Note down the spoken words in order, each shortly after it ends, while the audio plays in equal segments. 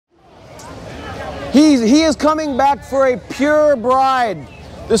He is coming back for a pure bride.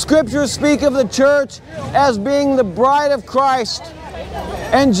 The scriptures speak of the church as being the bride of Christ.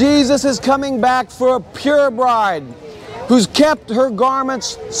 And Jesus is coming back for a pure bride who's kept her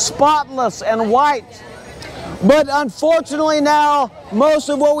garments spotless and white. But unfortunately now, most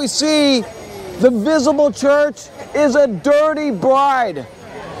of what we see, the visible church, is a dirty bride.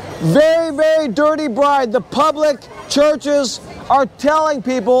 Very, very dirty bride. The public churches are telling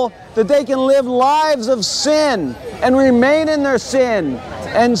people that they can live lives of sin and remain in their sin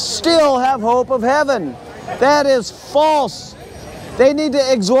and still have hope of heaven. That is false. They need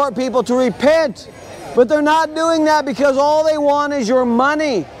to exhort people to repent, but they're not doing that because all they want is your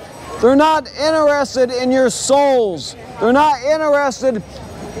money. They're not interested in your souls. They're not interested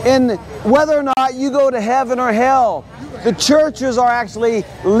in whether or not you go to heaven or hell. The churches are actually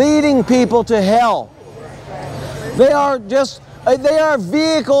leading people to hell. They are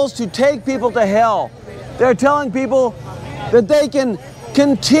vehicles to take people to hell. They're telling people that they can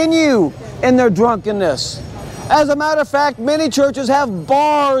continue in their drunkenness. As a matter of fact, many churches have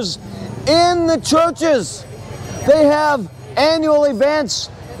bars in the churches. They have annual events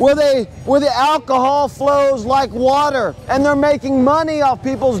where the alcohol flows like water, and they're making money off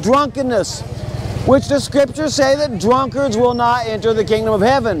people's drunkenness, which the scriptures say that drunkards will not enter the kingdom of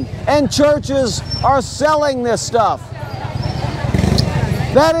heaven. And churches are selling this stuff.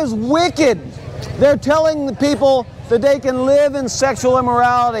 That is wicked. They're telling the people that they can live in sexual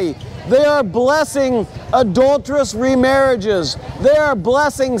immorality. They are blessing adulterous remarriages. They are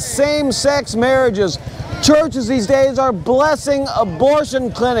blessing same-sex marriages. Churches these days are blessing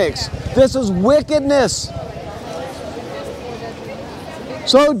abortion clinics. This is wickedness.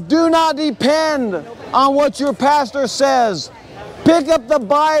 So do not depend on what your pastor says. Pick up the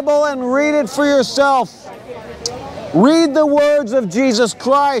Bible and read it for yourself. Read the words of Jesus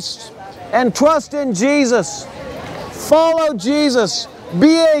Christ and trust in Jesus. Follow Jesus.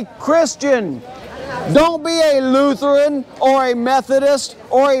 Be a Christian. Don't be a Lutheran or a Methodist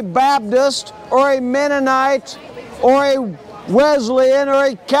or a Baptist or a Mennonite or a Wesleyan or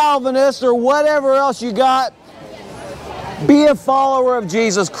a Calvinist or whatever else you got. Be a follower of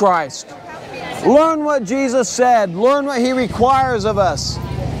Jesus Christ. Learn what Jesus said. Learn what He requires of us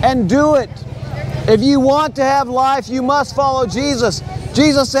and do it. If you want to have life, you must follow Jesus.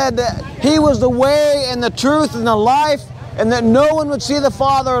 Jesus said that He was the way and the truth and the life, and that no one would see the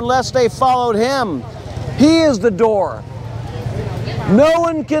Father unless they followed Him. He is the door. No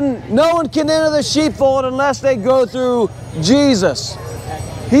one can enter the sheepfold unless they go through Jesus.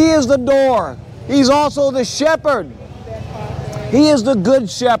 He is the door. He's also the shepherd. He is the good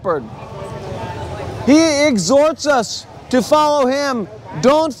shepherd. He exhorts us to follow Him.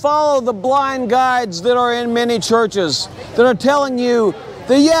 Don't follow the blind guides that are in many churches that are telling you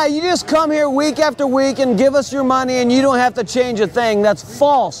that, yeah, you just come here week after week and give us your money and you don't have to change a thing. That's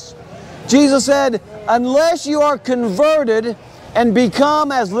false. Jesus said, unless you are converted and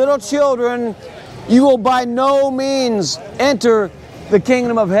become as little children, you will by no means enter the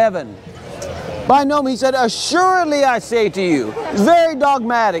kingdom of heaven. By no means. He said, assuredly I say to you. It's very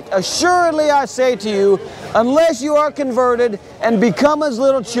dogmatic. Assuredly I say to you, unless you are converted and become as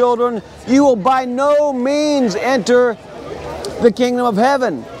little children, you will by no means enter the kingdom of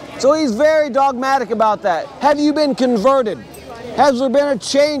heaven. So He's very dogmatic about that. Have you been converted? Has there been a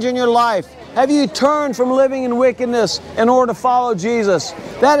change in your life? Have you turned from living in wickedness in order to follow Jesus?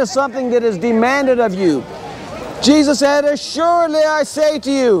 That is something that is demanded of you. Jesus said, assuredly I say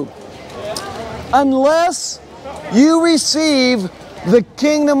to you, unless you receive the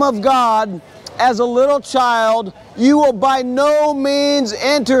kingdom of God as a little child, you will by no means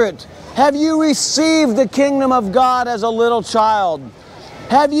enter it. Have you received the kingdom of God as a little child?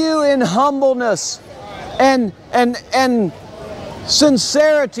 Have you in humbleness and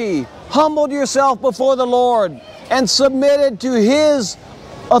sincerity humbled yourself before the Lord and submitted to His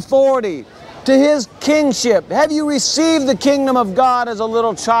authority, to His kingship? Have you received the kingdom of God as a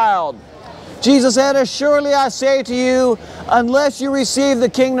little child? Jesus said, assuredly I say to you, unless you receive the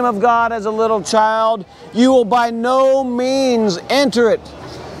kingdom of God as a little child, you will by no means enter it.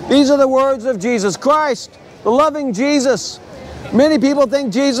 These are the words of Jesus Christ, the loving Jesus. Many people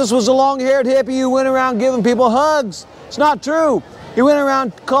think Jesus was a long-haired hippie who went around giving people hugs. It's not true. He went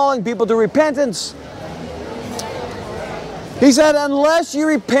around calling people to repentance. He said, unless you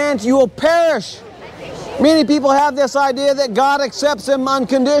repent, you will perish. Many people have this idea that God accepts them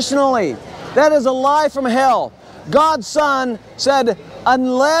unconditionally. That is a lie from hell. God's Son said,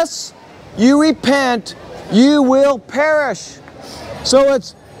 unless you repent, you will perish. So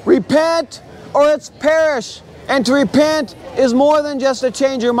it's repent or it's perish. And to repent is more than just to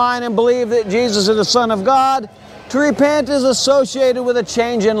change your mind and believe that Jesus is the Son of God. To repent is associated with a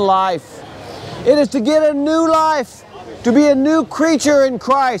change in life. It is to get a new life, to be a new creature in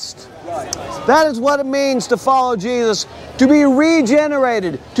Christ. That is what it means to follow Jesus, to be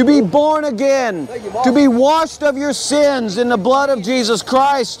regenerated, to be born again, to be washed of your sins in the blood of Jesus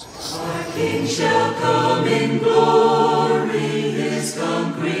Christ. Our King shall come in glory, His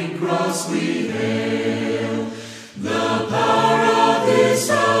conquering cross we hail. The power of His